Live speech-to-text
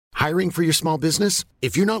Hiring for your small business?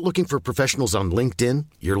 If you're not looking for professionals on LinkedIn,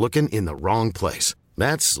 you're looking in the wrong place.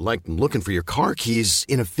 That's like looking for your car keys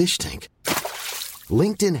in a fish tank.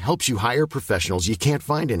 LinkedIn helps you hire professionals you can't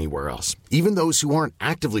find anywhere else, even those who aren't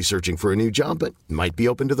actively searching for a new job but might be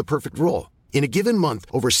open to the perfect role. In a given month,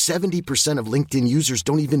 over 70% of LinkedIn users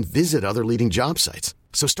don't even visit other leading job sites.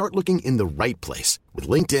 So start looking in the right place. With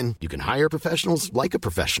LinkedIn, you can hire professionals like a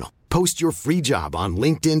professional. Post your free job on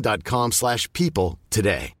linkedin.com/people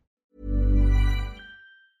today.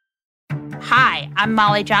 Hi, I'm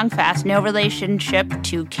Molly Jong-Fast, no relationship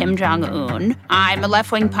to Kim Jong-un. I'm a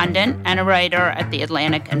left-wing pundit and a writer at The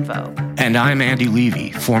Atlantic and Vogue. And I'm Andy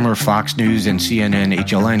Levy, former Fox News and CNN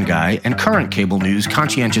HLN guy and current cable news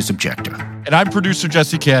conscientious objector. And I'm producer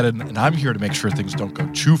Jesse Cadden, and I'm here to make sure things don't go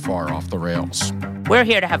too far off the rails. We're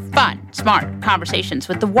here to have fun, smart conversations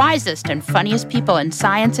with the wisest and funniest people in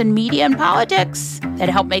science and media and politics that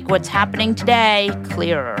help make what's happening today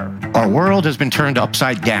clearer. Our world has been turned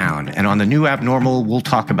upside down, and on the new Abnormal, we'll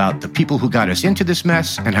talk about the people who got us into this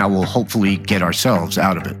mess and how we'll hopefully get ourselves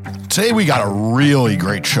out of it. Today we got a really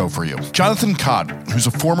great show for you. Jonathan Cott, who's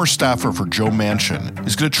a former staffer for Joe Manchin,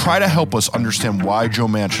 is going to try to help us understand why Joe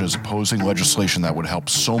Manchin is opposing legislation that would help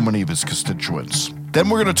so many of his constituents. Then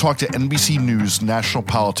we're going to talk to NBC News national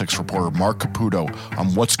politics reporter Mark Caputo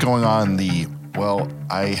on what's going on in the, well,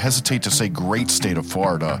 I hesitate to say great state of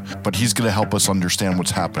Florida, but he's going to help us understand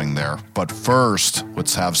what's happening there. But first,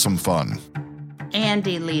 let's have some fun.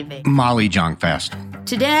 Andy Levy. Molly Jong-Fast.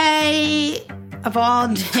 Today, of all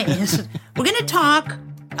days, we're going to talk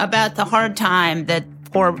about the hard time that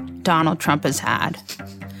poor Donald Trump has had.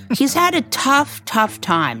 He's had a tough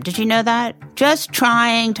time. Did you know that? Just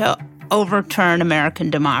trying to overturn American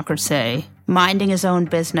democracy, minding his own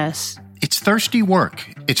business. It's thirsty work.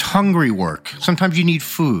 It's hungry work. Sometimes you need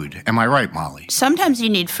food. Am I right, Molly? Sometimes you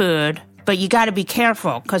need food, but you got to be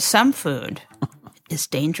careful because some food is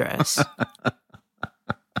dangerous.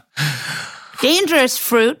 Dangerous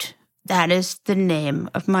fruit. That is the name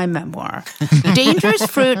of my memoir. Dangerous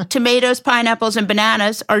fruit, tomatoes, pineapples, and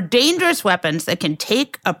bananas are dangerous weapons that can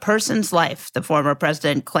take a person's life, the former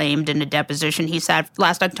president claimed in a deposition he sat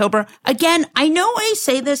last October. Again, I know I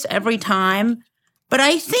say this every time, but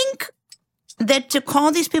I think that to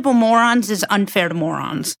call these people morons is unfair to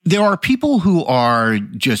morons. There are people who are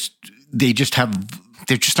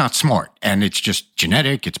they're just not smart, and it's just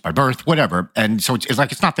genetic, it's by birth, whatever. And so it's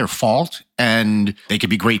like it's not their fault, and they could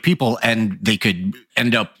be great people, and they could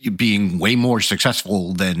end up being way more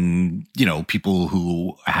successful than, people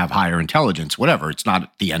who have higher intelligence, whatever. It's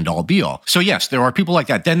not the end-all, be-all. So yes, there are people like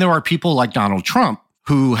that. Then there are people like Donald Trump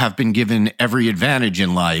who have been given every advantage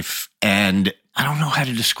in life, and I don't know how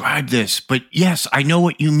to describe this, but yes, I know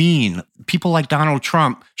what you mean. People like Donald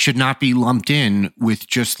Trump should not be lumped in with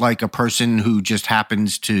just like a person who just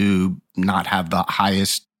happens to not have the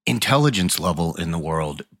highest intelligence level in the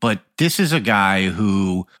world. But this is a guy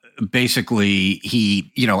who basically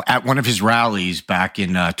at one of his rallies back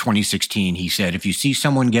in 2016, he said, if you see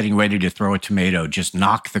someone getting ready to throw a tomato, just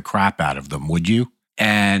knock the crap out of them, would you?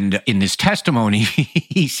 And in this testimony,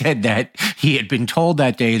 he said that he had been told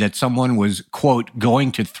that day that someone was, quote,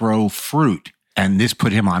 going to throw fruit. And this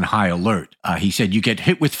put him on high alert. He said, you get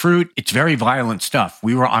hit with fruit, it's very violent stuff.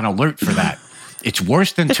 We were on alert for that. It's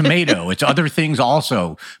worse than tomato. It's other things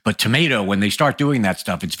also. But tomato, when they start doing that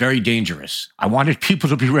stuff, it's very dangerous. I wanted people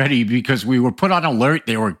to be ready because we were put on alert.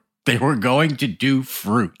 They were going to do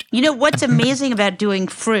fruit. You know, what's amazing about doing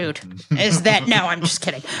fruit is that, no, I'm just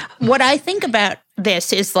kidding. What I think about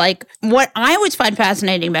this is like, what I always find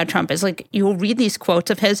fascinating about Trump is like, you'll read these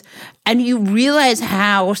quotes of his and you realize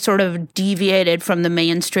how sort of deviated from the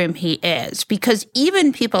mainstream he is. Because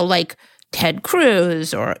even people like Ted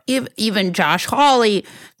Cruz or even Josh Hawley,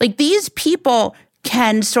 like these people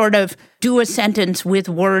can sort of do a sentence with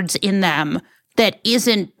words in them that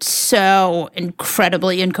isn't so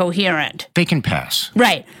incredibly incoherent. They can pass.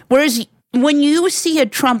 Right. Whereas when you see a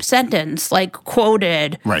Trump sentence, like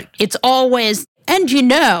quoted, right, it's always,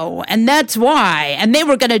 and that's why, and they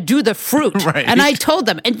were going to do the fruit. Right. And I told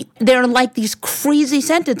them, and they're like these crazy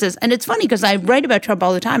sentences. And it's funny because I write about Trump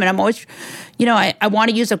all the time, and I'm always, I want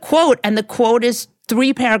to use a quote, and the quote is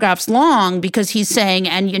 3 paragraphs long because he's saying,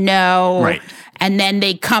 right. And then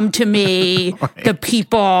they come to me, right, the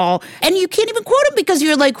people. And you can't even quote him because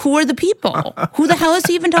you're like, who are the people? Who the hell is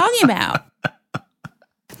he even talking about?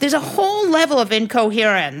 There's a whole level of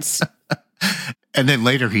incoherence. And then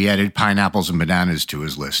later he added pineapples and bananas to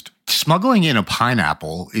his list. Smuggling in a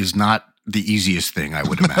pineapple is not the easiest thing, I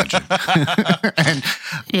would imagine. And,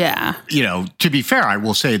 Yeah. To be fair, I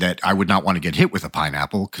will say that I would not want to get hit with a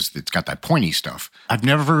pineapple because it's got that pointy stuff. I've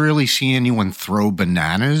never really seen anyone throw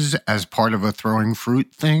bananas as part of a throwing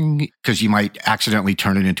fruit thing because you might accidentally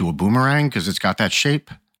turn it into a boomerang because it's got that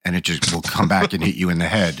shape and it just will come back and hit you in the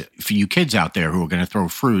head. For you kids out there who are going to throw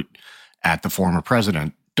fruit at the former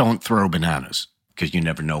president, don't throw bananas because you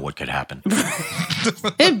never know what could happen.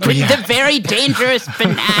 The very dangerous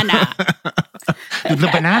banana. The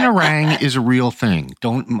banana rang is a real thing.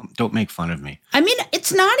 Don't make fun of me. I mean,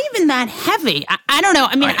 it's not even that heavy. I don't know.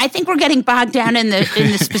 I mean, I think we're getting bogged down in the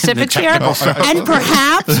specifics here. And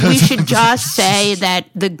perhaps we should just say that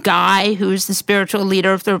the guy who's the spiritual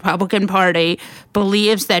leader of the Republican Party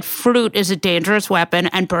believes that fruit is a dangerous weapon,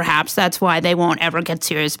 and perhaps that's why they won't ever get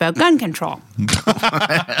serious about gun control.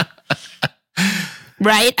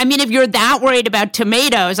 Right? I mean, if you're that worried about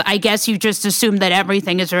tomatoes, I guess you just assume that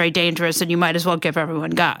everything is very dangerous and you might as well give everyone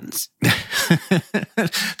guns.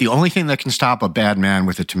 The only thing that can stop a bad man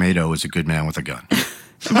with a tomato is a good man with a gun.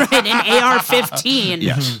 Right, an AR-15.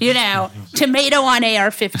 Yes. Tomato on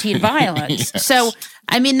AR-15 violence. Yes. So,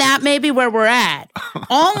 I mean, that may be where we're at.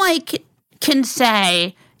 All I can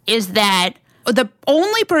say is that the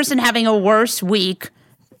only person having a worse week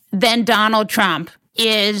than Donald Trump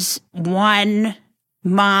is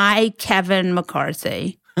my Kevin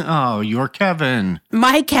McCarthy. Oh, you're Kevin.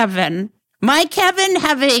 My Kevin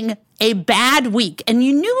having a bad week. And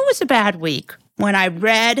you knew it was a bad week when I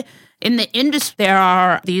read in the industry, there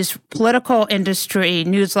are these political industry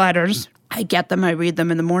newsletters. I get them. I read them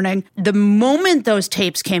in the morning. The moment those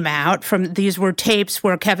tapes came out, these were tapes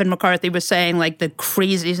where Kevin McCarthy was saying, like, the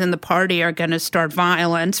crazies in the party are going to start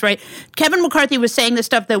violence, right? Kevin McCarthy was saying the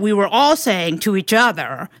stuff that we were all saying to each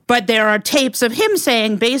other, but there are tapes of him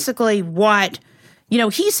saying basically what,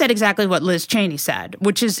 he said exactly what Liz Cheney said,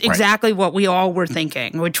 which is exactly what we all were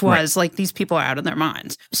thinking, which was like, these people are out of their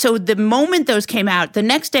minds. So the moment those came out, the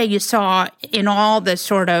next day you saw in all the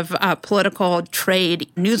sort of political trade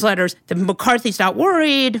newsletters that McCarthy's not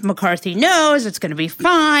worried, McCarthy knows it's going to be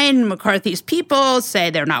fine, McCarthy's people say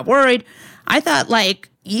they're not worried. I thought, like,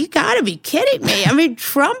 you got to be kidding me. I mean,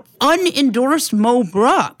 Trump unendorsed Mo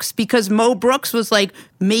Brooks because Mo Brooks was like,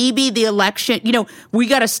 maybe the election, we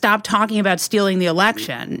got to stop talking about stealing the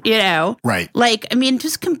election, Right. Like, I mean,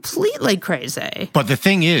 just completely crazy. But the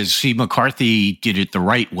thing is, see, McCarthy did it the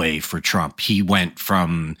right way for Trump. He went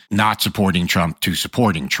from not supporting Trump to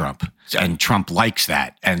supporting Trump, and Trump likes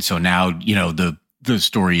that. And so now, the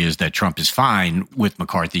story is that Trump is fine with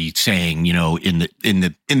McCarthy saying, in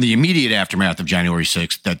the immediate aftermath of January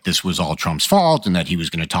 6th, that this was all Trump's fault and that he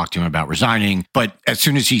was going to talk to him about resigning. But as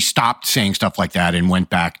soon as he stopped saying stuff like that and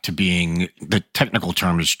went back to being, the technical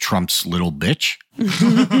term is Trump's little bitch.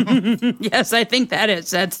 Yes, I think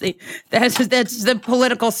that's the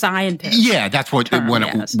political scientist. Yeah, that's what term,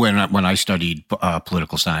 when I studied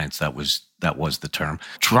political science, that was the term.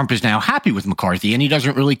 Trump is now happy with McCarthy, and he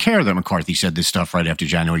doesn't really care that McCarthy said this stuff right after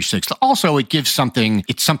January 6th. Also, it's something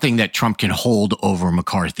that Trump can hold over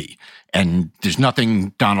McCarthy. And there's nothing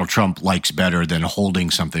Donald Trump likes better than holding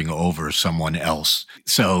something over someone else.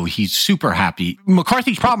 So he's super happy.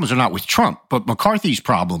 McCarthy's problems are not with Trump, but McCarthy's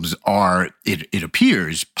problems are, it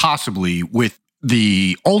appears, possibly with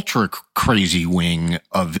the ultra crazy wing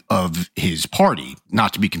of his party,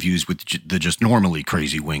 not to be confused with the just normally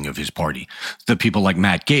crazy wing of his party. The people like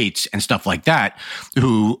Matt Gaetz and stuff like that,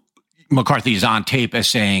 who McCarthy is on tape as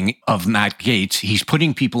saying of Matt Gaetz, he's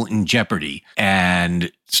putting people in jeopardy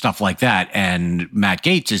and stuff like that. And Matt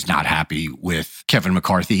Gaetz is not happy with Kevin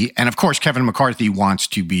McCarthy. And of course, Kevin McCarthy wants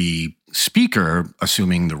to be speaker,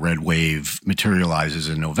 assuming the red wave materializes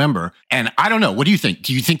in November. And I don't know. What do you think?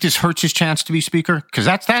 Do you think this hurts his chance to be speaker? Because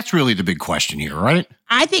that's really the big question here, right?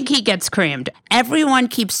 I think he gets creamed. Everyone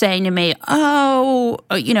keeps saying to me, or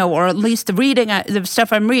at least the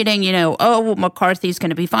stuff I'm reading, McCarthy's going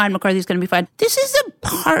to be fine. McCarthy's going to be fine. This is a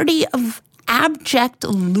party of abject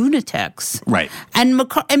lunatics. Right. And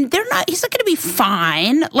they're not, he's not going to be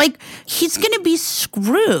fine. Like, he's going to be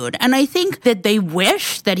screwed. And I think that they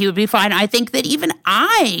wish that he would be fine. I think that even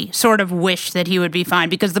I sort of wish that he would be fine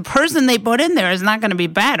because the person they put in there is not going to be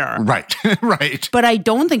better. Right. Right. But I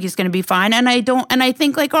don't think he's going to be fine. And I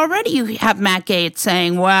think, like, already you have Matt Gaetz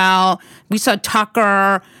saying, well, We saw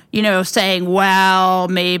Tucker, saying, well,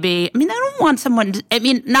 maybe. I mean, they don't want someone,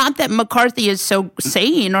 not that McCarthy is so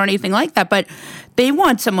sane or anything like that, but they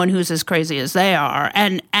want someone who's as crazy as they are.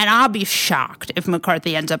 And I'll be shocked if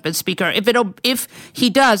McCarthy ends up as speaker. If he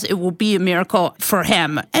does, it will be a miracle for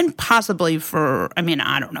him and possibly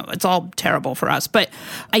I don't know. It's all terrible for us. But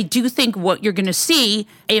I do think what you're going to see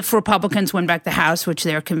if Republicans win back the House, which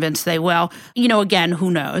they're convinced they will, again,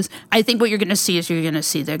 who knows? I think what you're going to see is they're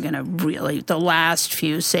going to really, the last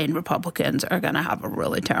few sane Republicans are going to have a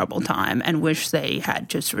really terrible time and wish they had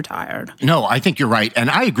just retired. No, I think you're right. And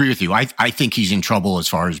I agree with you. I think he's in trouble as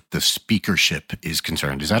far as the speakership is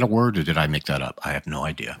concerned. Is that a word or did I make that up? I have no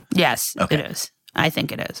idea. Yes, okay. It is. I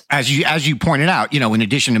think it is. As you pointed out, in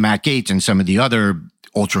addition to Matt Gaetz and some of the other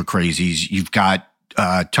ultra crazies, you've got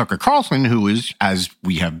Tucker Carlson, who is, as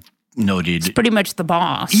we have noted, it's pretty much the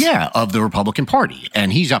boss. Yeah, of the Republican Party.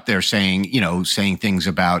 And he's up there saying things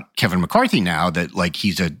about Kevin McCarthy now that like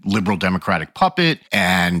he's a liberal Democratic puppet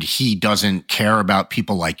and he doesn't care about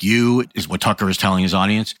people like you, is what Tucker is telling his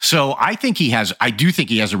audience. So I do think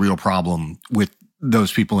he has a real problem with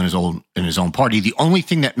those people in his own party. The only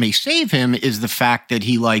thing that may save him is the fact that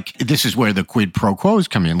this is where the quid pro quos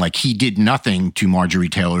come in. Like he did nothing to Marjorie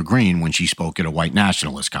Taylor Greene when she spoke at a white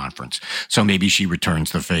nationalist conference. So maybe she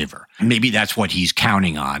returns the favor. Maybe that's what he's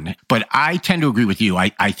counting on. But I tend to agree with you.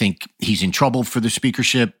 I think he's in trouble for the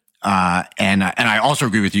speakership. And I also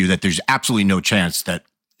agree with you that there's absolutely no chance that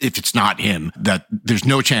if it's not him, that there's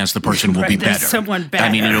no chance the person will be better. Someone better.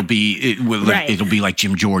 I mean, it'll be like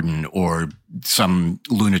Jim Jordan or some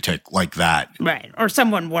lunatic like that. Right. Or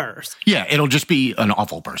someone worse. Yeah, it'll just be an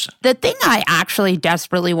awful person. The thing I actually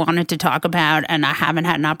desperately wanted to talk about, and I haven't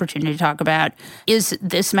had an opportunity to talk about, is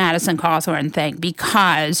this Madison Cawthorn thing.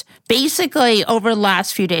 Because basically over the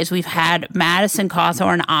last few days, we've had Madison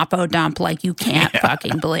Cawthorn oppo dump like you can't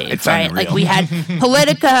fucking believe, it's right? unreal. Like we had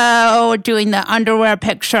Politico doing the underwear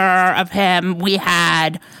picture of him. We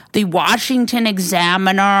had the Washington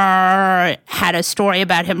Examiner had a story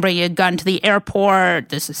about him bringing a gun to the airport.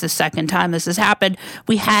 This is the second time this has happened.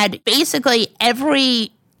 We had basically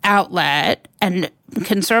every outlet, and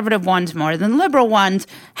conservative ones more than liberal ones,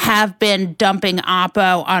 have been dumping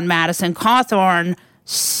oppo on Madison Cawthorn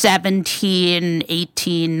 17,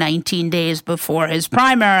 18, 19 days before his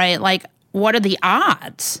primary. Like, what are the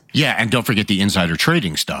odds? Yeah, and don't forget the insider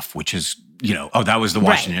trading stuff, which is, that was the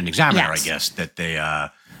Washington Examiner, yes. I guess, that they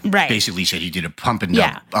right. basically said he did a pump and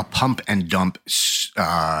dump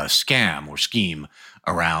scam or scheme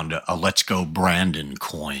around a Let's Go Brandon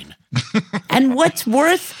coin. And what's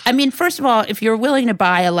first of all, if you're willing to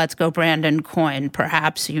buy a Let's Go Brandon coin,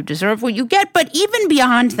 perhaps you deserve what you get. But even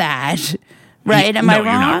beyond that, right? Am I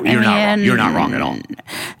wrong? You're not wrong. You're not wrong at all.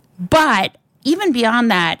 But even beyond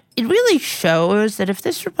that, it really shows that if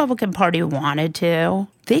this Republican Party wanted to,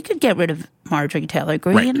 they could get rid of Marjorie Taylor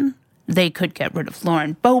Greene. Right. They could get rid of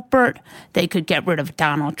Lauren Boebert. They could get rid of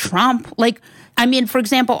Donald Trump. For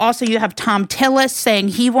example, also you have Tom Tillis saying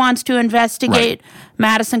he wants to investigate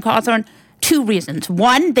Madison Cawthorn. Two reasons.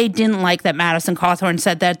 One, they didn't like that Madison Cawthorn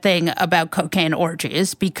said that thing about cocaine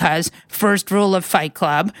orgies because first rule of Fight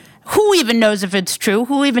Club. Who even knows if it's true?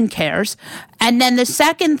 Who even cares? And then the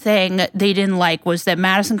second thing they didn't like was that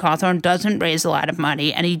Madison Cawthorn doesn't raise a lot of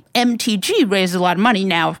money, and MTG raises a lot of money.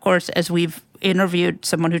 Now, of course, as we've interviewed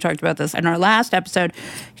someone who talked about this in our last episode,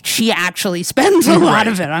 she actually spends a lot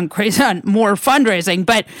of it on more fundraising.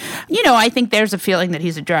 But, I think there's a feeling that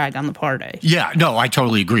he's a drag on the party. Yeah, no, I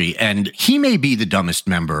totally agree. And he may be the dumbest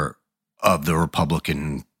member of the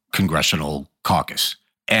Republican Congressional Caucus.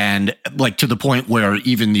 And to the point where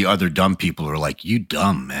even the other dumb people are like, you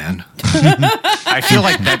dumb, man. I feel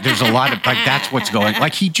like that there's a lot of, that's what's going,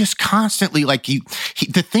 he just constantly,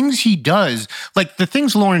 the things he does, the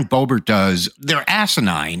things Lauren Boebert does, they're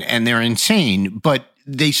asinine and they're insane, but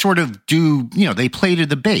they sort of do, they play to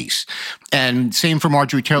the base. And same for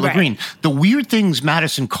Marjorie Taylor Greene. The weird things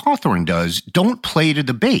Madison Cawthorn does don't play to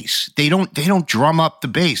the base. They don't drum up the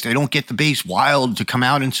base. They don't get the base wild to come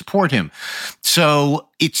out and support him. So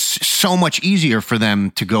it's so much easier for them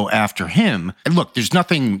to go after him. And look, there's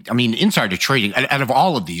nothing, insider trading, out of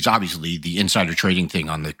all of these, obviously the insider trading thing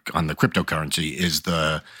on the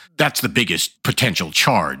cryptocurrency that's the biggest potential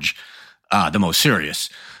charge, the most serious.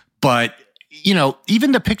 But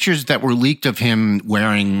even the pictures that were leaked of him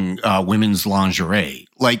wearing women's lingerie,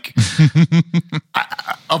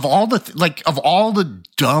 of all the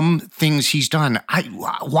dumb things he's done,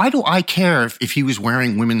 why do I care if he was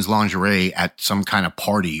wearing women's lingerie at some kind of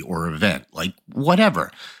party or event?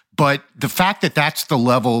 Whatever. But the fact that that's the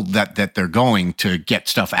level that they're going to get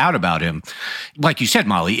stuff out about him, like you said,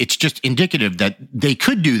 Molly, it's just indicative that they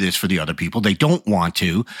could do this for the other people. They don't want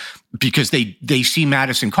to because they see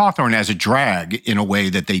Madison Cawthorn as a drag in a way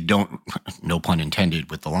that they don't, no pun intended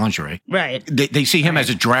with the lingerie. Right. They see him as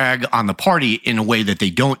a drag on the party in a way that they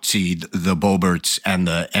don't see the Boeberts and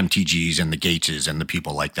the MTGs and the Gateses and the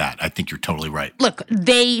people like that. I think you're totally right. Look,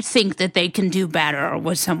 they think that they can do better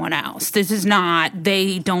with someone else. This is not,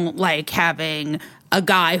 they don't like having a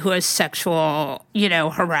guy who has sexual,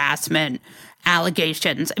 harassment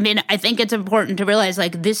allegations. I mean, I think it's important to realize,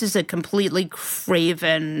 like, this is a completely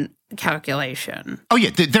craven calculation. Oh,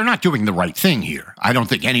 yeah. They're not doing the right thing here. I don't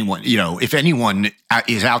think anyone, if anyone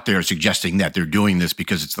is out there suggesting that they're doing this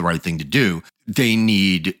because it's the right thing to do, they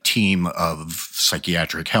need a team of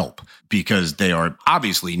psychiatric help because they are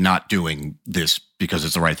obviously not doing this because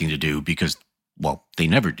it's the right thing to do because, well, they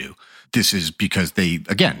never do. This is because they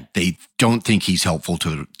don't think he's helpful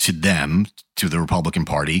to them, to the Republican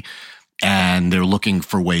Party, and they're looking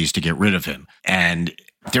for ways to get rid of him. And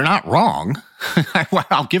they're not wrong.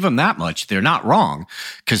 I'll give them that much. They're not wrong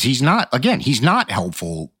because he's not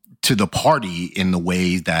helpful to the party in the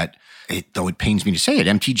way that, though it pains me to say it,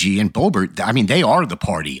 MTG and Boebert, I mean, they are the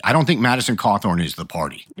party. I don't think Madison Cawthorn is the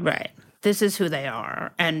party. Right. This is who they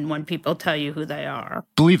are. And when people tell you who they are,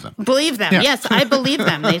 believe them. Believe them. Yeah. Yes, I believe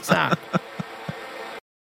them. They suck.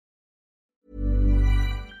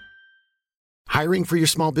 Hiring for your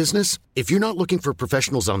small business? If you're not looking for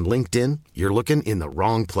professionals on LinkedIn, you're looking in the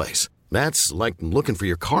wrong place. That's like looking for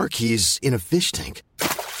your car keys in a fish tank.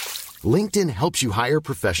 LinkedIn helps you hire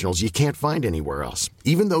professionals you can't find anywhere else,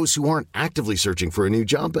 even those who aren't actively searching for a new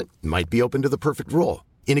job but might be open to the perfect role.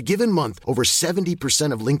 In a given month, over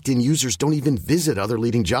 70% of LinkedIn users don't even visit other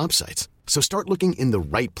leading job sites. So start looking in the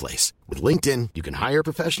right place. With LinkedIn, you can hire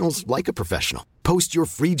professionals like a professional. Post your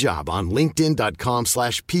free job on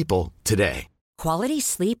linkedin.com/people today. Quality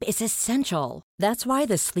sleep is essential. That's why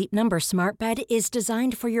the Sleep Number Smart Bed is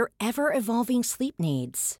designed for your ever-evolving sleep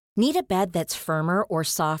needs. Need a bed that's firmer or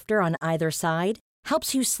softer on either side?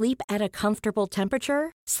 Helps you sleep at a comfortable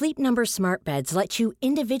temperature? Sleep Number Smart Beds let you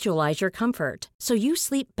individualize your comfort so you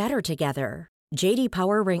sleep better together. J.D.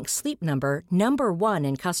 Power ranks Sleep Number number 1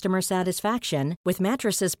 in customer satisfaction with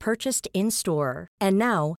mattresses purchased in-store. And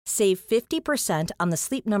now, save 50% on the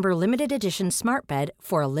Sleep Number Limited Edition Smart Bed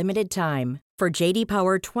for a limited time. For J.D.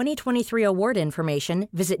 Power 2023 award information,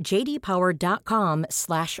 visit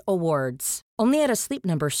jdpower.com/awards. Only at a Sleep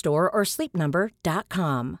Number store or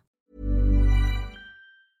sleepnumber.com.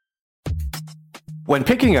 When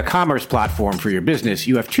picking a commerce platform for your business,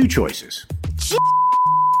 you have two choices.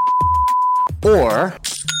 Or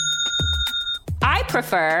I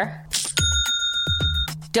prefer.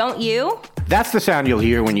 Don't you? That's the sound you'll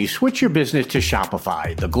hear when you switch your business to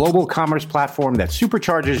Shopify, the global commerce platform that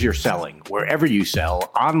supercharges your selling wherever you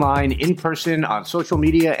sell, online, in person, on social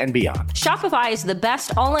media, and beyond. Shopify is the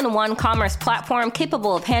best all-in-one commerce platform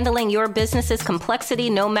capable of handling your business's complexity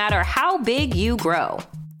no matter how big you grow.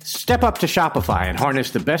 Step up to Shopify and harness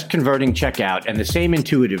the best converting checkout and the same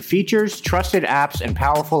intuitive features, trusted apps, and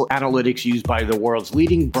powerful analytics used by the world's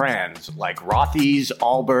leading brands like Rothy's,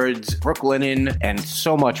 Allbirds, Brooklinen, and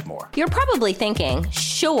so much more. You're probably thinking,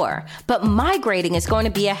 sure, but migrating is going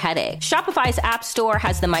to be a headache. Shopify's App Store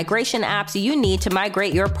has the migration apps you need to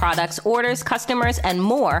migrate your products, orders, customers, and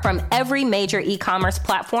more from every major e-commerce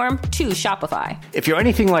platform to Shopify. If you're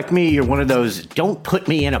anything like me, you're one of those don't put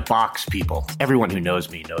me in a box people. Everyone who knows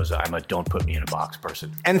me knows I'm a don't put me in a box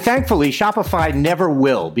person. And thankfully, Shopify never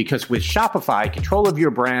will, because with Shopify, control of your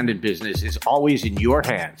brand and business is always in your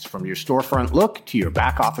hands, from your storefront look to your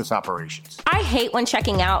back office operations. I hate when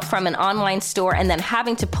checking out from an online store and then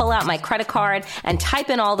having to pull out my credit card and type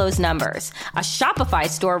in all those numbers. A Shopify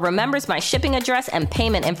store remembers my shipping address and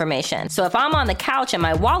payment information. So if I'm on the couch and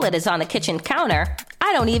my wallet is on the kitchen counter,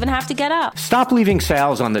 I don't even have to get up. Stop leaving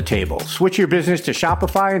sales on the table. Switch your business to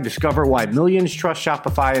Shopify and discover why millions trust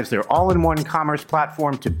Shopify as their all-in-one commerce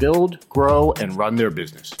platform to build, grow, and run their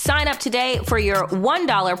business. Sign up today for your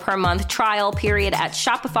 $1 per month trial period at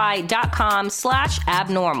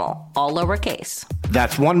shopify.com/abnormal, all lowercase.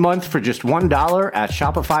 That's 1 month for just $1 at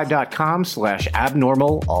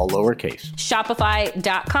shopify.com/abnormal, all lowercase.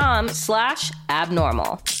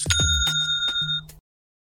 Shopify.com/abnormal.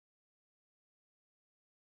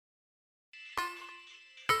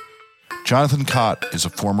 Jonathan Cott is a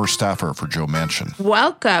former staffer for Joe Manchin.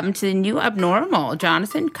 Welcome to the new abnormal,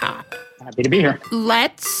 Jonathan Cott. Happy to be here.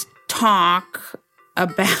 Let's talk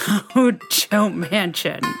about Joe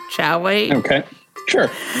Manchin, shall we? Okay, sure.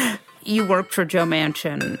 you worked for Joe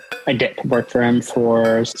Manchin. I did work for him for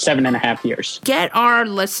 7.5 years. Get our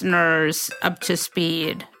listeners up to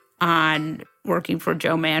speed on working for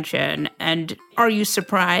Joe Manchin. And are you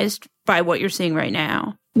surprised by what you're seeing right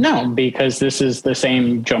now? No, because this is the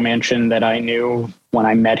same Joe Manchin that I knew when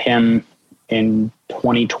I met him in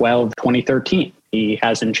 2012, 2013. He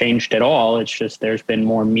hasn't changed at all. It's just there's been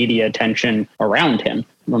more media attention around him.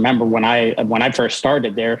 Remember when I first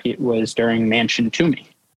started there, it was during Manchin to me.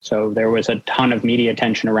 So there was a ton of media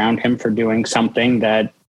attention around him for doing something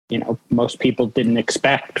that, most people didn't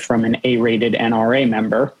expect from an A-rated NRA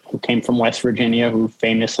member who came from West Virginia, who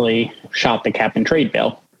famously shot the cap and trade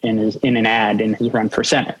bill in an ad in his run for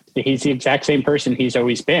Senate. He's the exact same person he's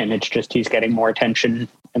always been. It's just he's getting more attention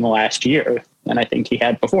in the last year than I think he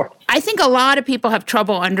had before. I think a lot of people have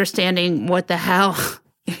trouble understanding what the hell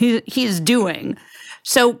he's doing.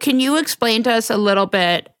 So can you explain to us a little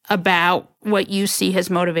bit about what you see his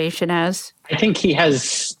motivation as? I think he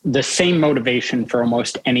has the same motivation for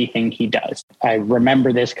almost anything he does. I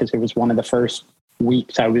remember this because it was one of the first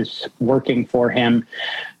weeks I was working for him.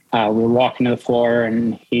 We were walking to the floor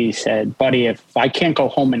and he said, "Buddy, if I can't go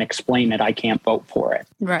home and explain it, I can't vote for it."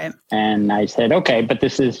 Right. And I said, "Okay, but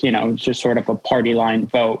this is, just sort of a party line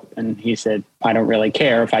vote." And he said, "I don't really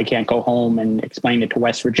care. If I can't go home and explain it to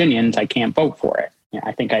West Virginians, I can't vote for it."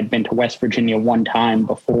 I think I'd been to West Virginia one time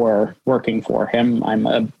before working for him. I'm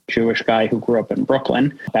a Jewish guy who grew up in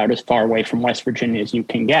Brooklyn, about as far away from West Virginia as you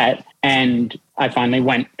can get. And I finally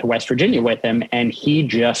went to West Virginia with him, and he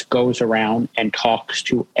just goes around and talks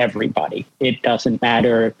to everybody. It doesn't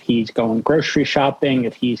matter if he's going grocery shopping,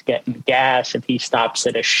 if he's getting gas, if he stops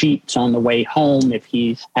at a Sheetz on the way home, if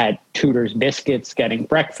he's at Tudor's Biscuits getting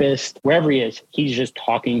breakfast, wherever he is, he's just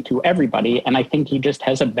talking to everybody. And I think he just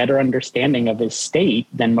has a better understanding of his state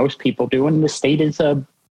than most people do. And the state is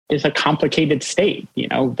a complicated state.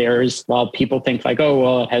 While people think like, oh,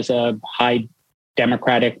 well, it has a high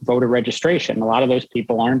Democratic voter registration. A lot of those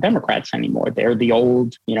people aren't Democrats anymore. They're the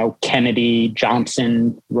old, Kennedy,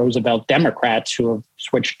 Johnson, Roosevelt Democrats who have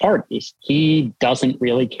switched parties. He doesn't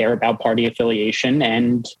really care about party affiliation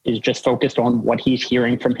and is just focused on what he's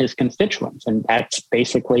hearing from his constituents. And that's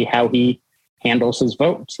basically how he handles his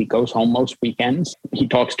votes. He goes home most weekends. He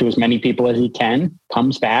talks to as many people as he can,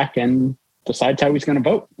 comes back and decides how he's going to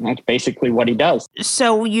vote. And that's basically what he does.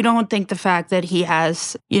 So you don't think the fact that he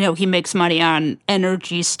has, he makes money on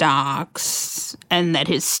energy stocks and that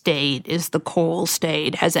his state is the coal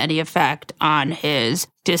state has any effect on his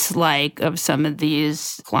dislike of some of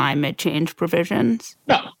these climate change provisions?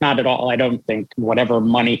 No, not at all. I don't think whatever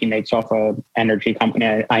money he makes off an energy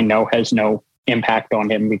company, I know has no impact on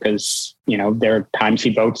him because, there are times he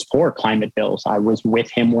votes for climate bills. I was with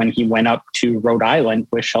him when he went up to Rhode Island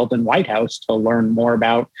with Sheldon Whitehouse to learn more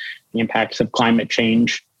about the impacts of climate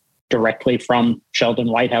change directly from Sheldon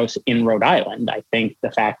Whitehouse in Rhode Island. I think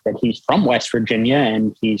the fact that he's from West Virginia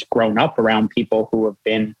and he's grown up around people who have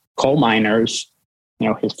been coal miners,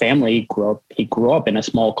 his family grew up in a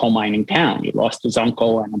small coal mining town. He lost his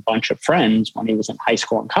uncle and a bunch of friends when he was in high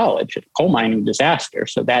school and college. A coal mining disaster.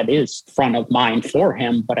 So that is front of mind for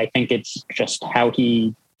him. But I think it's just how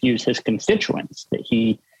he views his constituents, that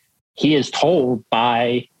he is told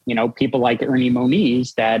by, people like Ernie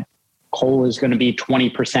Moniz that coal is going to be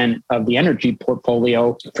 20% of the energy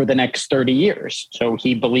portfolio for the next 30 years. So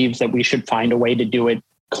he believes that we should find a way to do it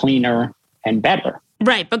cleaner and better.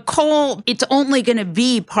 Right. But coal, it's only going to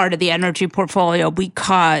be part of the energy portfolio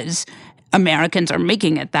because Americans are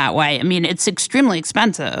making it that way. I mean, it's extremely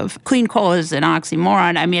expensive. Clean coal is an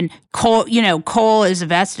oxymoron. I mean, coal is a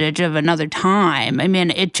vestige of another time. I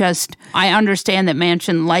mean, I understand that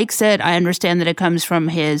Manchin likes it. I understand that it comes from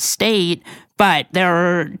his state, but there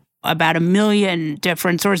are about 1 million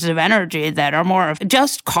different sources of energy that are more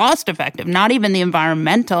just cost effective, not even the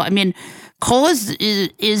environmental. I mean, coal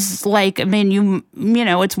is like,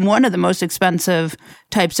 it's one of the most expensive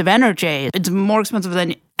types of energy. It's more expensive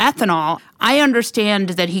than ethanol. I understand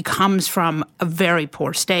that he comes from a very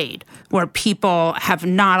poor state where people have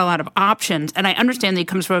not a lot of options. And I understand that he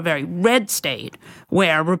comes from a very red state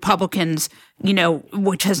where Republicans,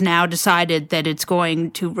 which has now decided that it's going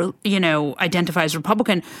to, identify as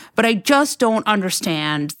Republican. But I just don't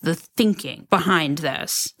understand the thinking behind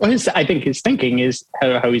this. Well, I think his thinking is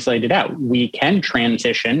how he's laid it out. We can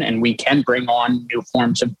transition and we can bring on new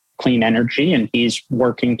forms of clean energy, and he's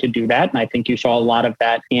working to do that. And I think you saw a lot of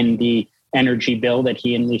that in the energy bill that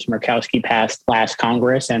he and Lisa Murkowski passed last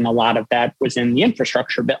Congress, and a lot of that was in the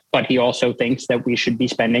infrastructure bill. But he also thinks that we should be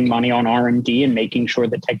spending money on R&D and making sure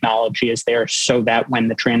the technology is there so that when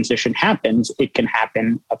the transition happens, it can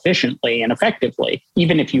happen efficiently and effectively.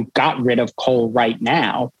 Even if you got rid of coal right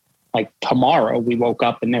now, like tomorrow we woke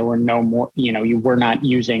up and there were no more, you were not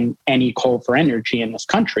using any coal for energy in this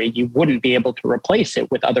country, you wouldn't be able to replace it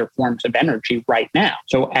with other forms of energy right now.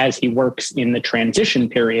 So as he works in the transition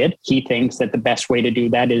period, he thinks that the best way to do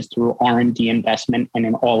that is through R&D investment and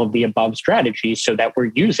in all of the above strategies, so that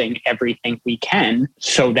we're using everything we can,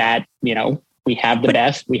 so that, we have the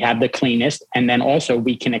best, we have the cleanest, and then also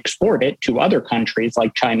we can export it to other countries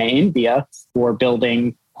like China, India, who are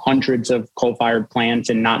building hundreds of coal-fired plants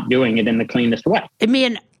and not doing it in the cleanest way. I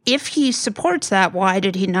mean, if he supports that, why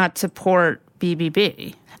did he not support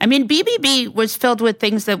BBB? I mean, BBB was filled with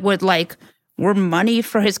things that were money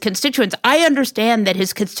for his constituents. I understand that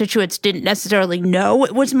his constituents didn't necessarily know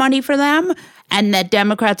it was money for them, and that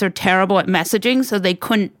Democrats are terrible at messaging, so they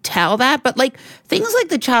couldn't tell that. But things like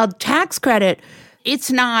the child tax credit, it's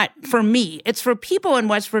not for me. It's for people in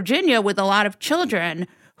West Virginia with a lot of children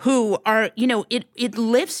who are, it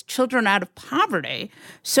lifts children out of poverty.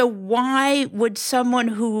 So why would someone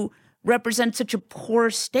who represents such a poor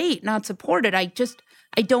state not support it? I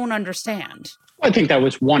don't understand. I think that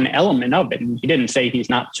was one element of it. And he didn't say he's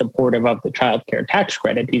not supportive of the child care tax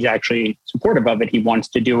credit. He's actually supportive of it. He wants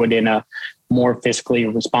to do it in a more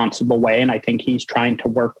fiscally responsible way. And I think he's trying to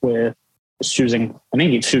work with Susan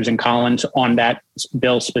Collins on that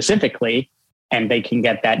bill specifically, and they can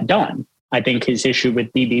get that done. I think his issue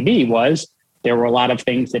with BBB was there were a lot of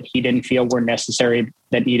things that he didn't feel were necessary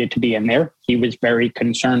that needed to be in there. He was very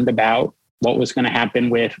concerned about what was going to happen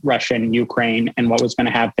with Russia and Ukraine and what was going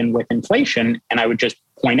to happen with inflation. And I would just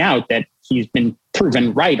point out that he's been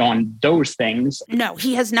proven right on those things. No,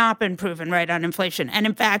 he has not been proven right on inflation. And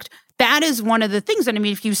in fact, that is one of the things. And I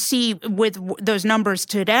mean, if you see with those numbers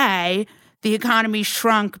today, the economy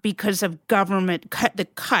shrunk because of the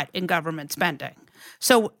cut in government spending.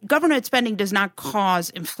 So government spending does not cause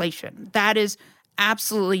inflation. That is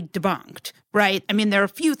absolutely debunked, right? I mean, there are a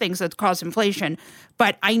few things that cause inflation,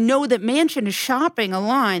 but I know that Manchin is shopping a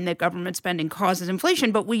line that government spending causes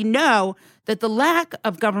inflation, but we know that the lack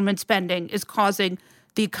of government spending is causing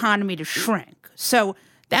the economy to shrink. So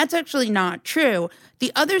that's actually not true.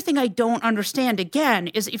 The other thing I don't understand, again,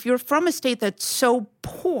 is if you're from a state that's so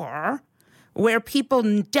poor, where people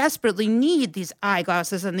desperately need these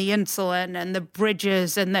eyeglasses and the insulin and the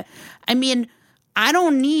bridges I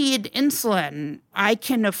don't need insulin. I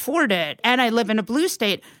can afford it. And I live in a blue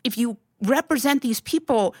state. If you represent these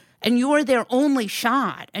people and you're their only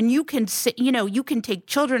shot and you can take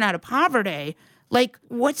children out of poverty,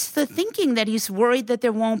 what's the thinking that he's worried that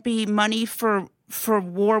there won't be money for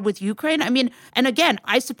war with Ukraine? I mean, and again,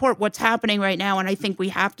 I support what's happening right now, and I think we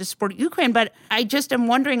have to support Ukraine, but I just am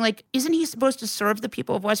wondering, isn't he supposed to serve the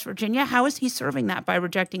people of West Virginia? How is he serving that by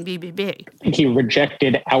rejecting BBB? I think he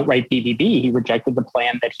rejected outright BBB. He rejected the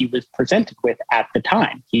plan that he was presented with at the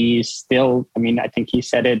time. He's still, I think he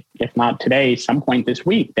said it, if not today, some point this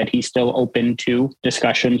week, that he's still open to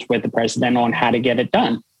discussions with the president on how to get it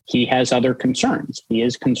done. He has other concerns. He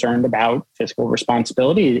is concerned about fiscal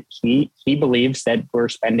responsibility. He believes that we're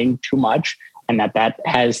spending too much and that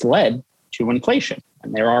has led to inflation.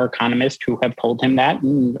 And there are economists who have told him that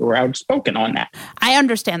and were outspoken on that. I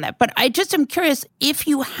understand that. But I just am curious, if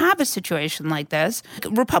you have a situation like this,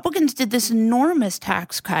 Republicans did this enormous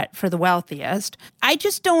tax cut for the wealthiest. I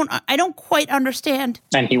don't quite understand.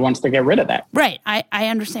 And he wants to get rid of that. Right. I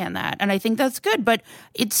understand that. And I think that's good. But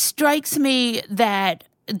it strikes me that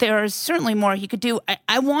there is certainly more he could do.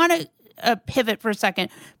 I want to pivot for a second,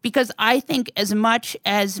 because I think as much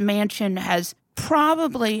as Manchin has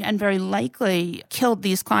probably and very likely killed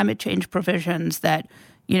these climate change provisions that,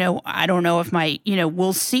 I don't know if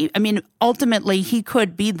we'll see. I mean, ultimately, he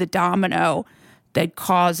could be the domino that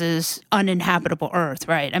causes uninhabitable Earth,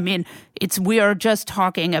 right? I mean, we are just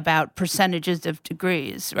talking about percentages of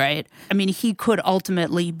degrees, right? I mean, he could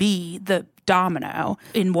ultimately be the domino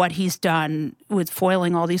in what he's done with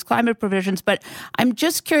foiling all these climate provisions. But I'm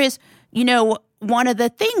just curious, one of the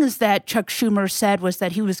things that Chuck Schumer said was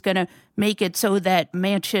that he was going to make it so that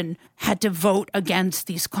Manchin had to vote against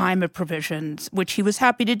these climate provisions, which he was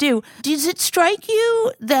happy to do. Does it strike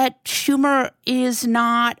you that Schumer is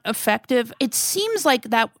not effective? It seems like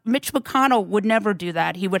that Mitch McConnell would never do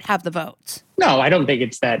that. He would have the votes. No, I don't think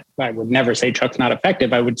it's that. I would never say Chuck's not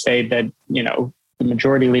effective. I would say that, the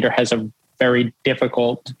majority leader has a very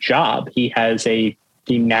difficult job. He has the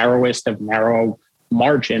narrowest of narrow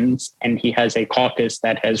margins, and he has a caucus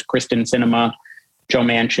that has Kristen Sinema, Joe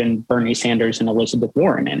Manchin, Bernie Sanders, and Elizabeth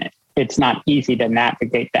Warren in it. It's not easy to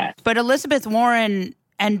navigate that. But Elizabeth Warren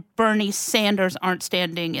and Bernie Sanders aren't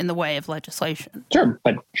standing in the way of legislation. Sure,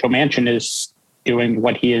 but Joe Manchin is doing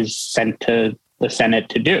what he is sent to the Senate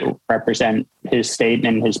to do, represent his state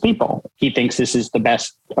and his people. He thinks this is the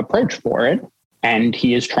best approach for it. And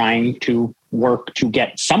he is trying to work to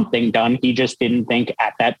get something done. He just didn't think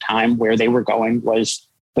at that time where they were going was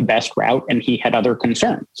the best route. And he had other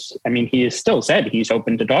concerns. I mean, he has still said he's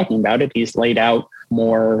open to talking about it. He's laid out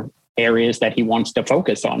more areas that he wants to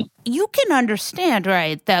focus on. You can understand,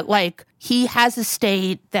 right, that like he has a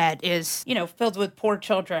state that is, filled with poor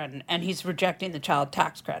children and he's rejecting the child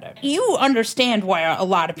tax credit. You understand why a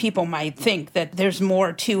lot of people might think that there's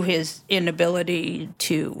more to his inability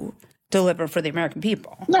to deliver for the American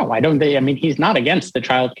people. No, I don't think. I mean, he's not against the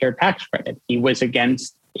child care tax credit. He was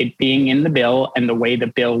against it being in the bill and the way the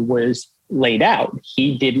bill was laid out.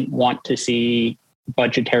 He didn't want to see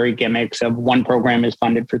budgetary gimmicks of one program is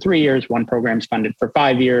funded for 3 years, one program is funded for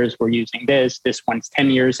 5 years. We're using this one's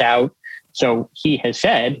 10 years out. So he has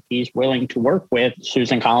said he's willing to work with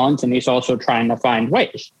Susan Collins, and he's also trying to find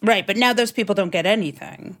ways. Right, but now those people don't get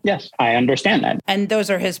anything. Yes, I understand that. And those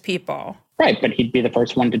are his people. Right, but he'd be the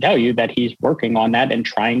first one to tell you that he's working on that and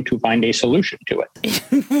trying to find a solution to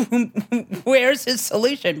it. Where's his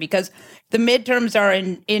solution? Because the midterms are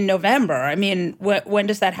in November. I mean, when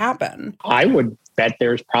does that happen? I would bet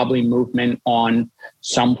there's probably movement on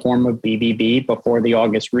some form of BBB before the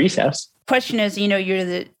August recess. Question is,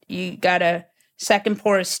 you got a second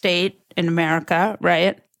poorest state in America,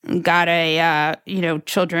 right? Got a,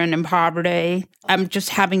 children in poverty. I'm just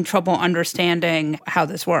having trouble understanding how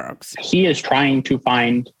this works. He is trying to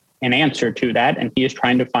find an answer to that, and he is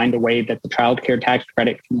trying to find a way that the child care tax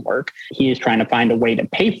credit can work. He is trying to find a way to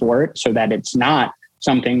pay for it so that it's not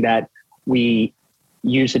something that we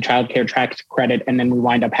use the child care tax credit and then we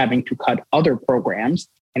wind up having to cut other programs.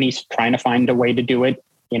 And he's trying to find a way to do it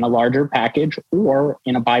in a larger package or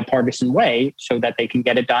in a bipartisan way so that they can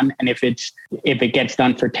get it done. And if it gets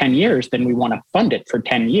done for 10 years, then we want to fund it for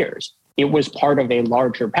 10 years. It was part of a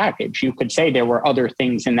larger package. You could say there were other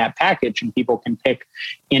things in that package and people can pick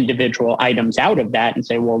individual items out of that and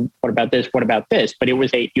say, well, what about this? What about this? But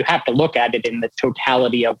you have to look at it in the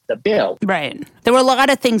totality of the bill. Right. There were a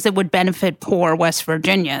lot of things that would benefit poor West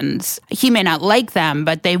Virginians. He may not like them,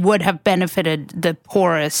 but they would have benefited the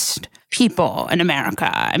poorest people in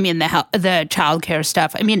America. I mean, the child care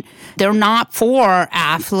stuff. I mean, they're not for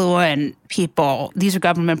affluent people. These are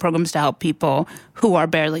government programs to help people who are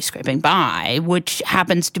barely scraping by, which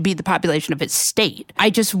happens to be the population of his state. I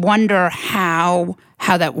just wonder how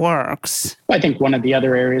that works. I think one of the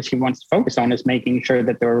other areas he wants to focus on is making sure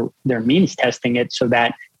that they're means testing it so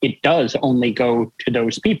that it does only go to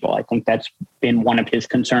those people. I think that's been one of his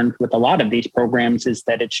concerns with a lot of these programs is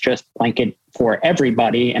that it's just blanket for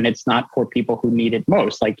everybody and it's not for people who need it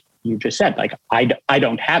most. Like you just said, like I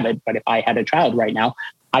don't have it, but if I had a child right now,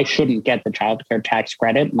 I shouldn't get the child care tax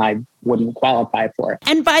credit and I wouldn't qualify for it.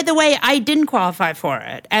 And by the way, I didn't qualify for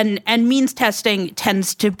it. And means testing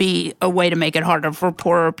tends to be a way to make it harder for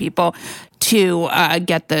poorer people to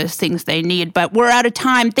get the things they need. But we're out of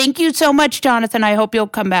time. Thank you so much, Jonathan. I hope you'll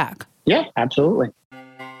come back. Yeah, absolutely.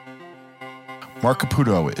 Mark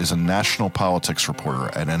Caputo is a national politics reporter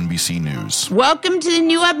at NBC News. Welcome to the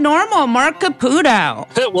new abnormal, Mark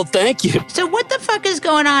Caputo. Well, thank you. So what the fuck is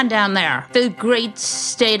going on down there? The great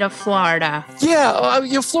state of Florida. Yeah,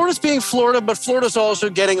 Florida's being Florida, but Florida's also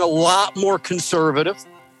getting a lot more conservative.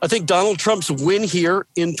 I think Donald Trump's win here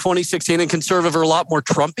in 2016 and conservative are a lot more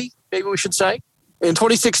Trumpy, maybe we should say. In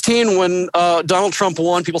 2016, when Donald Trump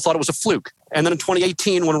won, people thought it was a fluke. And then in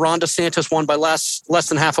 2018, when Ron DeSantis won by less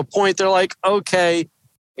than half a point, they're like, okay,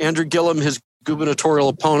 Andrew Gillum, his gubernatorial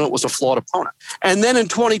opponent, was a flawed opponent. And then in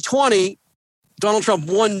 2020, Donald Trump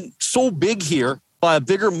won so big here by a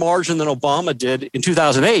bigger margin than Obama did in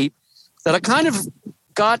 2008 that it kind of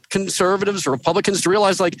got conservatives or Republicans to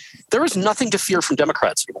realize, like, there is nothing to fear from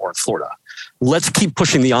Democrats anymore in Florida. Let's keep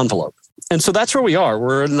pushing the envelope. And so that's where we are.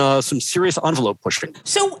 We're in some serious envelope pushing.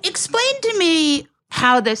 So explain to me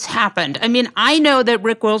how this happened. I mean, I know that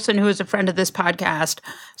Rick Wilson, who is a friend of this podcast,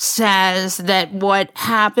 says that what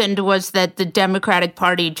happened was that the Democratic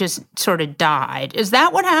Party just sort of died. Is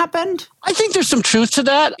that what happened? I think there's some truth to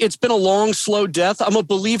that. It's been a long, slow death. I'm a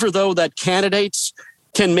believer, though, that candidates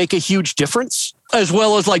can make a huge difference, as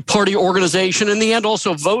well as like party organization, in the end,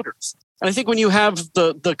 also voters. And I think when you have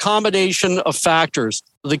the combination of factors,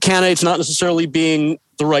 the candidates not necessarily being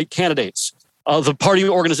the right candidates, the party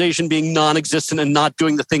organization being non-existent and not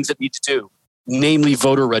doing the things it needs to do, namely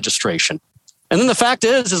voter registration. And then the fact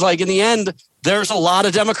is like in the end, there's a lot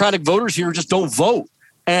of Democratic voters here who just don't vote.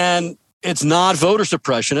 And it's not voter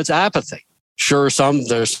suppression, it's apathy. Sure,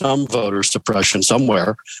 there's some voter suppression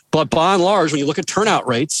somewhere, but by and large, when you look at turnout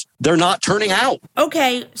rates, they're not turning out.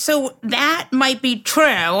 Okay, so that might be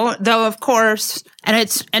true, though, of course, and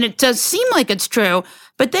it does seem like it's true.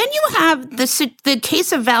 But then you have the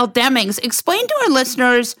case of Val Demings. Explain to our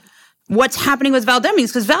listeners what's happening with Val Demings,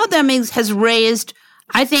 because Val Demings has raised,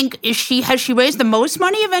 I think, has she raised the most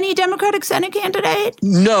money of any Democratic Senate candidate?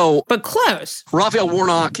 No. But close. Raphael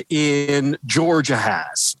Warnock in Georgia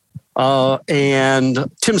has. And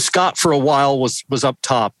Tim Scott for a while was up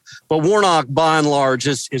top. But Warnock, by and large,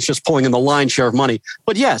 is just pulling in the lion's share of money.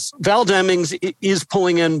 But yes, Val Demings is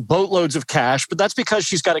pulling in boatloads of cash, but that's because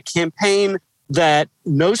she's got a campaign that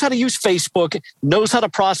knows how to use Facebook, knows how to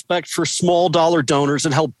prospect for small dollar donors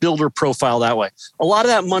and help build her profile that way. A lot of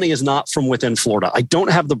that money is not from within Florida. I don't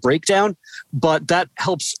have the breakdown, but that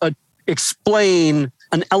helps explain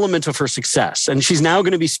an element of her success. And she's now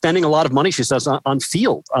going to be spending a lot of money, she says, on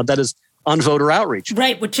field, that is on voter outreach.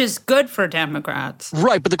 Right, which is good for Democrats.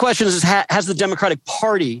 Right, but the question is has the Democratic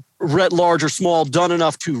Party, writ large or small, done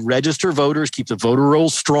enough to register voters, keep the voter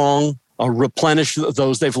rolls strong, replenish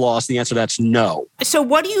those they've lost? The answer to that's no. So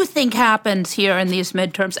what do you think happens here in these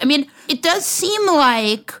midterms? I mean, it does seem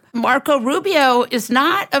like Marco Rubio is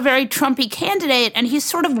not a very Trumpy candidate, and he's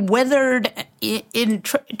sort of withered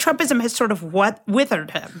Trumpism has sort of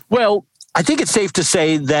withered him. Well, I think it's safe to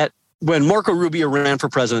say that when Marco Rubio ran for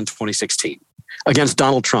president in 2016 against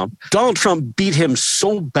Donald Trump beat him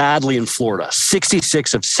so badly in Florida,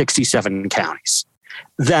 66 of 67 counties,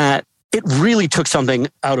 that it really took something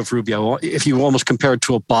out of Rubio. If you almost compare it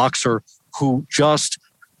to a boxer who just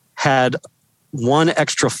had one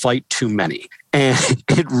extra fight too many. And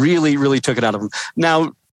it really, really took it out of him.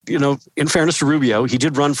 Now, in fairness to Rubio, he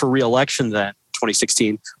did run for re-election then.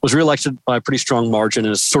 2016, was reelected by a pretty strong margin and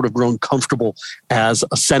has sort of grown comfortable as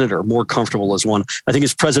a senator, more comfortable as one. I think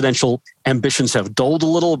his presidential ambitions have dulled a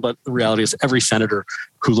little, but the reality is every senator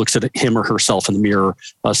who looks at him or herself in the mirror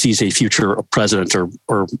sees a future president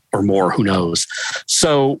or more, who knows.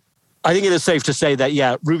 So I think it is safe to say that,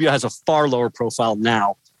 yeah, Rubio has a far lower profile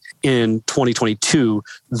now in 2022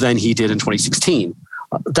 than he did in 2016.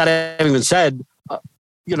 That having been said,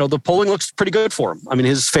 the polling looks pretty good for him. I mean,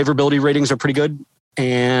 his favorability ratings are pretty good.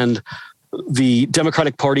 And the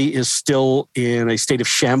Democratic Party is still in a state of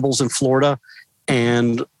shambles in Florida.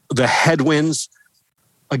 And the headwinds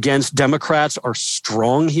against Democrats are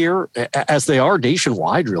strong here, as they are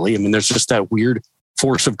nationwide, really. I mean, there's just that weird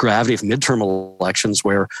force of gravity of midterm elections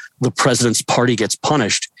where the president's party gets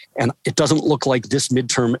punished. And it doesn't look like this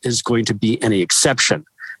midterm is going to be any exception.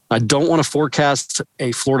 I don't want to forecast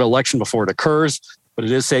a Florida election before it occurs, but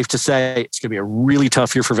it is safe to say it's going to be a really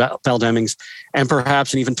tough year for Val Demings, and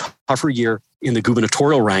perhaps an even tougher year in the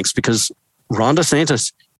gubernatorial ranks, because Ron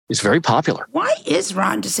DeSantis is very popular. Why is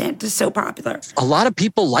Ron DeSantis so popular? A lot of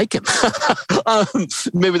people like him.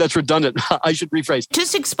 Maybe that's redundant. I should rephrase.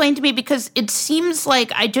 Just explain to me, because it seems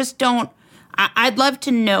like I'd love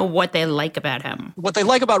to know what they like about him. What they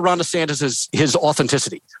like about Ron DeSantis is his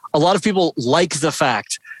authenticity. A lot of people like the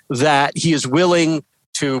fact that he is willing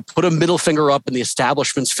to put a middle finger up in the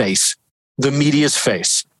establishment's face, the media's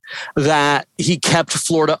face, that he kept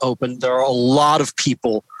Florida open. There are a lot of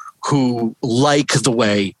people who like the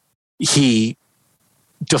way he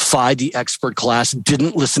defied the expert class,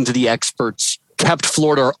 didn't listen to the experts, kept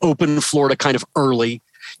Florida, or opened Florida kind of early,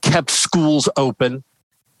 kept schools open.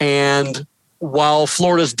 And while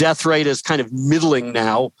Florida's death rate is kind of middling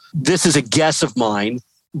now, this is a guess of mine,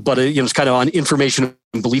 but it's kind of on information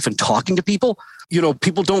and belief in talking to people.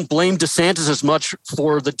 People don't blame DeSantis as much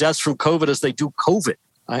for the deaths from COVID as they do COVID.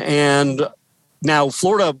 And now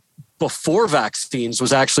Florida, before vaccines,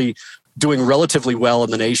 was actually doing relatively well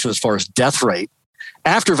in the nation as far as death rate.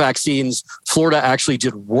 After vaccines, Florida actually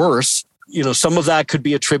did worse. Some of that could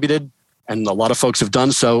be attributed, and a lot of folks have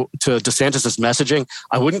done so, to DeSantis' messaging.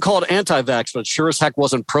 I wouldn't call it anti-vax, but it sure as heck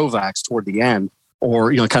wasn't pro-vax toward the end,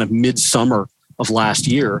 or kind of midsummer of last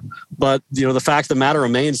year. But the fact of the matter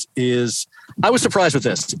remains is, I was surprised with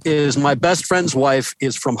this, is my best friend's wife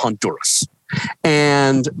is from Honduras.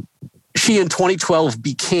 And she in 2012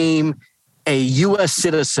 became a U.S.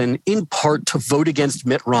 citizen in part to vote against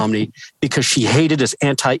Mitt Romney because she hated his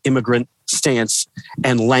anti-immigrant stance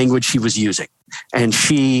and language he was using. And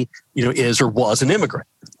she, is or was an immigrant.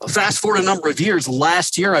 Fast forward a number of years,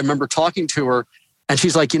 last year I remember talking to her, and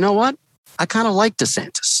she's like, you know what? I kind of like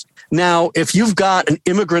DeSantis. Now, if you've got an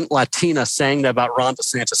immigrant Latina saying that about Ron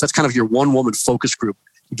DeSantis, that's kind of your one-woman focus group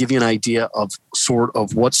to give you an idea of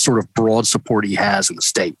what sort of broad support he has in the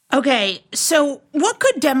state. Okay, so what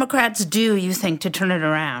could Democrats do, you think, to turn it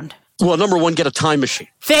around? Well, number one, get a time machine.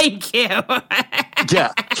 Thank you.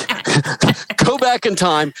 Yeah. Go back in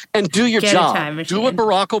time and do your Get a job. time machine. Do what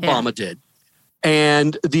Barack Obama did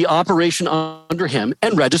and the operation under him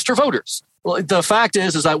and register voters. Well, the fact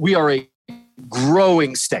is that we are a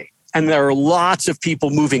growing state. And there are lots of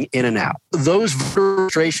people moving in and out. Those voter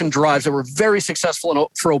registration drives that were very successful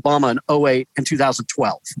for Obama in 2008 and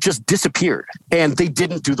 2012 just disappeared, and they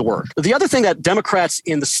didn't do the work. The other thing that Democrats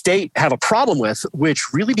in the state have a problem with,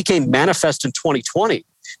 which really became manifest in 2020,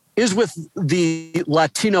 is with the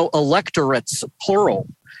Latino electorates, plural,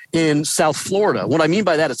 in South Florida. What I mean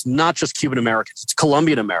by that, it's not just Cuban Americans, it's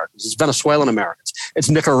Colombian Americans, it's Venezuelan Americans, it's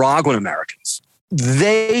Nicaraguan Americans.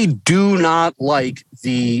 They do not like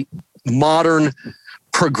the modern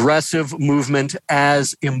progressive movement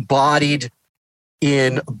as embodied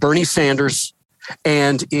in Bernie Sanders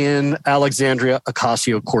and in Alexandria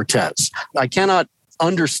Ocasio-Cortez. I cannot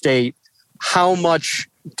understate how much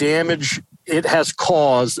damage it has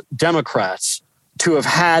caused Democrats to have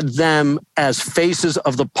had them as faces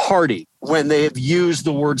of the party when they have used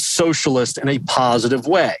the word socialist in a positive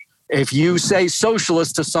way. If you say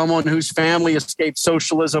socialist to someone whose family escaped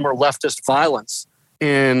socialism or leftist violence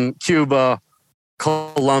in Cuba,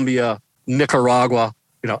 Colombia, Nicaragua,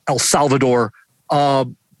 El Salvador,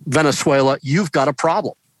 Venezuela, you've got a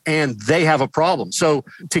problem. And they have a problem. So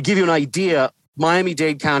to give you an idea,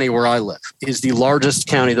 Miami-Dade County, where I live, is the largest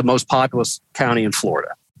county, the most populous county in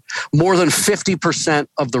Florida. More than 50%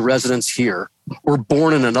 of the residents here were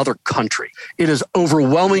born in another country. It is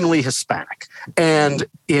overwhelmingly Hispanic. And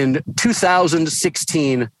in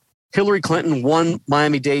 2016, Hillary Clinton won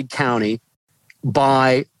Miami-Dade County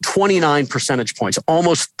by 29 percentage points,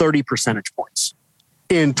 almost 30 percentage points.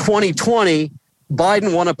 In 2020,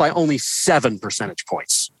 Biden won it by only 7 percentage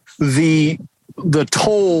points. The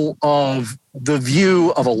toll of the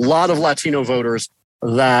view of a lot of Latino voters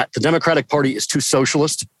that the Democratic Party is too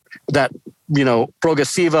socialist, that,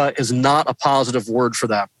 progresiva is not a positive word for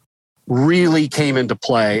them, really came into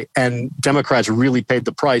play, and Democrats really paid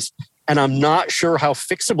the price. And I'm not sure how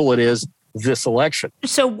fixable it is this election.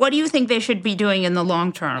 So what do you think they should be doing in the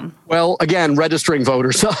long term? Well, again, registering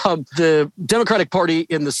voters. The Democratic Party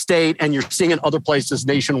in the state, and you're seeing in other places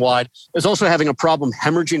nationwide, is also having a problem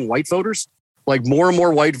hemorrhaging white voters. Like more and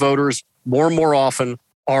more white voters, more and more often,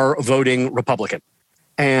 are voting Republican.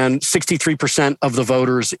 And 63% of the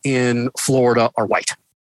voters in Florida are white.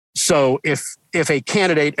 So if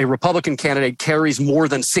a Republican candidate carries more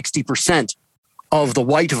than 60% of the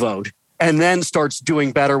white vote and then starts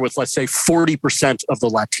doing better with, let's say, 40% of the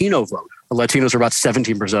Latino vote, the Latinos are about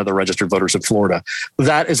 17% of the registered voters in Florida,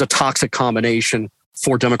 that is a toxic combination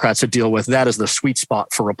for Democrats to deal with. That is the sweet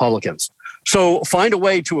spot for Republicans. So find a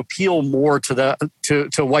way to appeal more to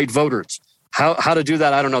white voters. How to do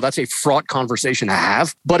that, I don't know. That's a fraught conversation to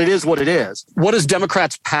have, but it is what it is. What is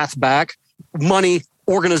Democrats' path back? Money,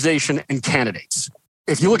 organization, and candidates.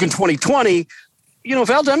 If you look in 2020,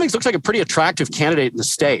 Val Demings looks like a pretty attractive candidate in the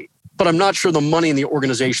state, but I'm not sure the money and the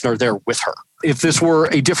organization are there with her. If this were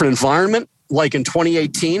a different environment, like in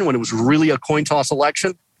 2018, when it was really a coin toss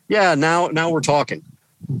election, now we're talking.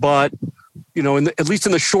 But, at least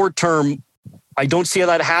in the short term, I don't see how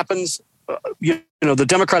that happens. The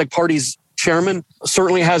Democratic Party's chairman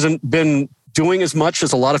certainly hasn't been doing as much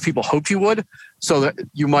as a lot of people hoped he would. So that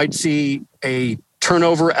you might see a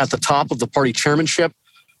turnover at the top of the party chairmanship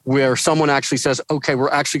where someone actually says, okay, we're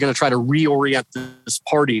actually going to try to reorient this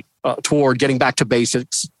party toward getting back to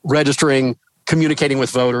basics, registering, communicating with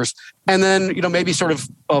voters, and then, maybe sort of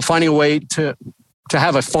finding a way to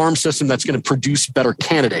have a farm system that's going to produce better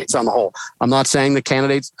candidates on the whole. I'm not saying the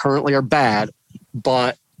candidates currently are bad,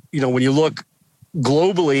 but, when you look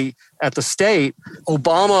globally at the state,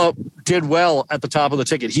 Obama did well at the top of the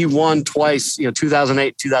ticket. He won twice,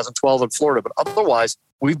 2008, 2012 in Florida, but otherwise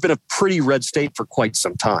we've been a pretty red state for quite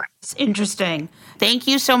some time. It's interesting. Thank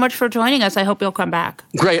you so much for joining us. I hope you'll come back.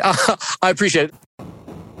 Great. I appreciate it.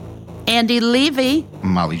 Andy Levy.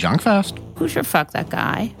 Molly Jongfast. Who's your fuck that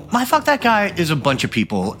guy? My fuck that guy is a bunch of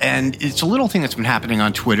people, and it's a little thing that's been happening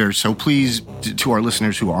on Twitter. So please, to our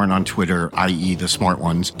listeners who aren't on Twitter, i.e. the smart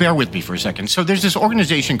ones, bear with me for a second. So there's this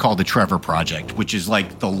organization called the Trevor Project, which is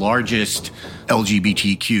like the largest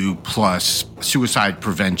LGBTQ plus suicide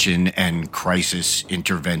prevention and crisis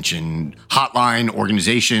intervention hotline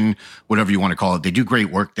organization, whatever you want to call it. They do great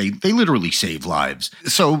work. They literally save lives.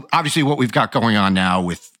 So obviously what we've got going on now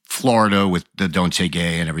with Florida, with the Don't Say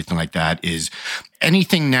Gay and everything like that, is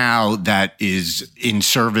anything now that is in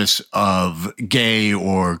service of gay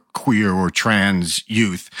or queer or trans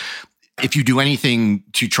youth. If you do anything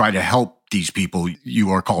to try to help these people, you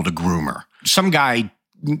are called a groomer. Some guy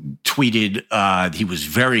tweeted he was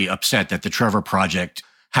very upset that the Trevor Project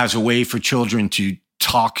has a way for children to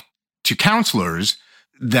talk to counselors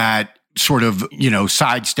that sort of,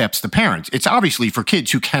 sidesteps the parents. It's obviously for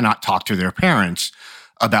kids who cannot talk to their parents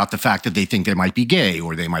about the fact that they think they might be gay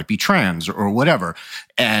or they might be trans or whatever.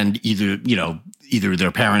 And either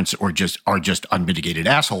their parents are just unmitigated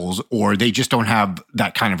assholes, or they just don't have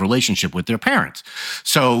that kind of relationship with their parents.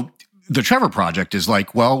 So the Trevor Project is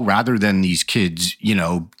like, well, rather than these kids,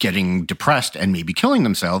 getting depressed and maybe killing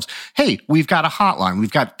themselves, hey, we've got a hotline.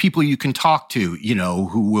 We've got people you can talk to,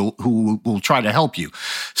 who will try to help you.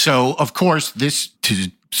 So, of course, this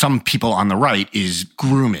to some people on the right is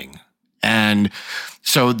grooming. And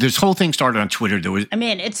so this whole thing started on Twitter.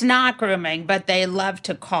 It's not grooming, but they love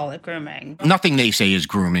to call it grooming. Nothing they say is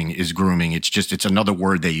grooming. It's another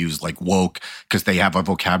word they use, like woke, because they have a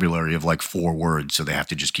vocabulary of like 4 words. So they have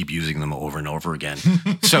to just keep using them over and over again.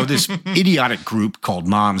 So this idiotic group called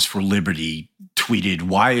Moms for Liberty tweeted,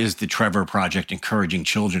 "Why is the Trevor Project encouraging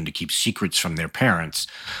children to keep secrets from their parents?"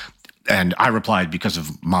 And I replied, because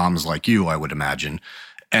of moms like you, I would imagine.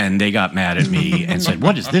 And they got mad at me and said,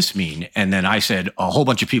 "What does this mean?" And then I said, "A whole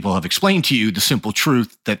bunch of people have explained to you the simple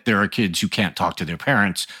truth that there are kids who can't talk to their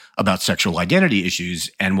parents about sexual identity issues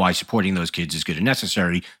and why supporting those kids is good and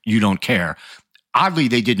necessary. You don't care." Oddly,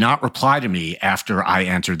 they did not reply to me after I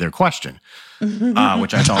answered their question,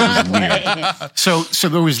 which I thought was weird. So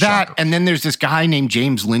there was that. And then there's this guy named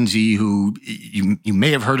James Lindsay, who you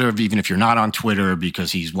may have heard of, even if you're not on Twitter,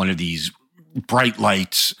 because he's one of these bright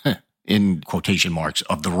lights in quotation marks,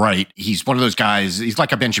 of the right. He's one of those guys, he's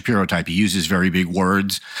like a Ben Shapiro type. He uses very big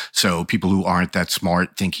words. So people who aren't that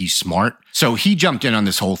smart think he's smart. So he jumped in on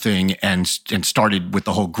this whole thing and started with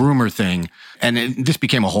the whole groomer thing. And this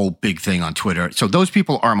became a whole big thing on Twitter. So those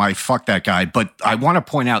people are my fuck that guy. But I want to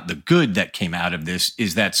point out the good that came out of this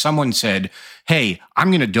is that someone said, hey, I'm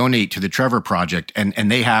going to donate to the Trevor Project.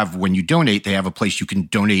 And they have, when you donate, they have a place you can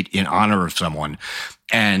donate in honor of someone.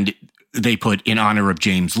 And they put in honor of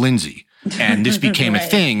James Lindsay. And this became a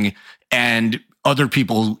thing. And other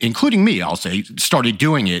people, including me, I'll say, started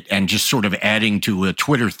doing it and just sort of adding to a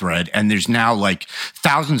Twitter thread. And there's now like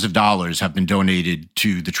thousands of dollars have been donated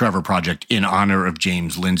to the Trevor Project in honor of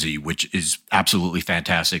James Lindsay, which is absolutely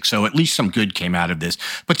fantastic. So at least some good came out of this.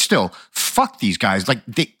 But still, fuck these guys. Like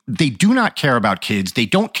they do not care about kids. They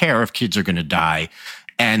don't care if kids are going to die.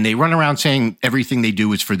 And they run around saying everything they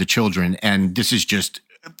do is for the children. And this is just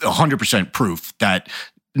 100% proof that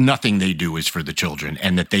nothing they do is for the children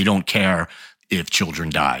and that they don't care if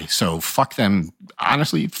children die. So fuck them.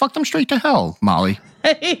 Honestly, fuck them straight to hell, Molly.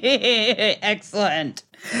 Excellent.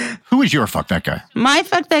 Who is your fuck that guy? My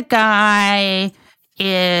fuck that guy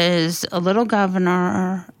is a little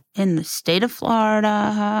governor in the state of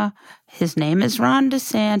Florida. His name is Ron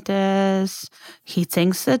DeSantis. He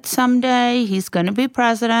thinks that someday he's going to be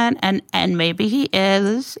president, and maybe he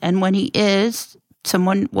is. And when he is,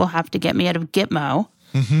 someone will have to get me out of Gitmo.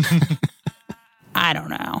 I don't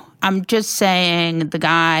know. I'm just saying the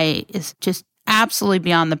guy is just absolutely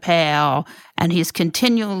beyond the pale, and he's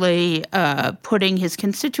continually putting his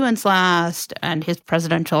constituents last and his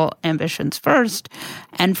presidential ambitions first.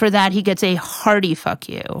 And for that, he gets a hearty fuck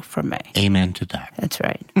you from me. Amen to that. That's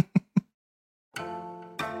right.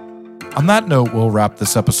 On that note, we'll wrap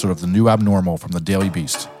this episode of The New Abnormal from the Daily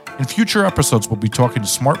Beast. In future episodes, we'll be talking to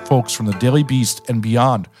smart folks from the Daily Beast and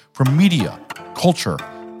beyond, from media, culture,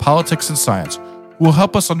 politics, and science, who will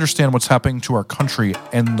help us understand what's happening to our country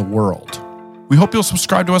and the world. We hope you'll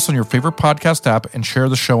subscribe to us on your favorite podcast app and share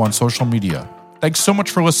the show on social media. Thanks so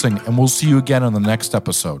much for listening, and we'll see you again on the next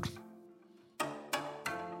episode.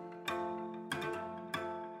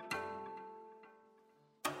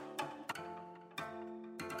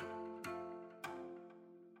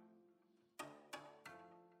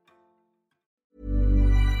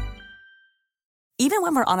 Even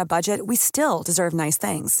when we're on a budget, we still deserve nice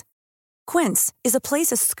things. Quince is a place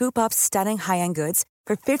to scoop up stunning high-end goods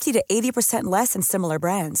for 50 to 80% less than similar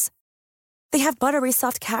brands. They have buttery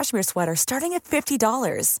soft cashmere sweaters starting at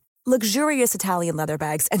 $50, luxurious Italian leather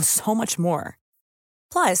bags, and so much more.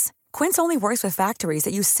 Plus, Quince only works with factories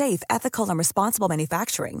that use safe, ethical, and responsible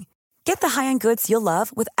manufacturing. Get the high-end goods you'll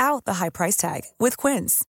love without the high price tag with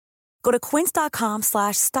Quince. Go to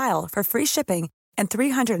quince.com/style for free shipping and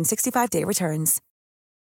 365-day returns.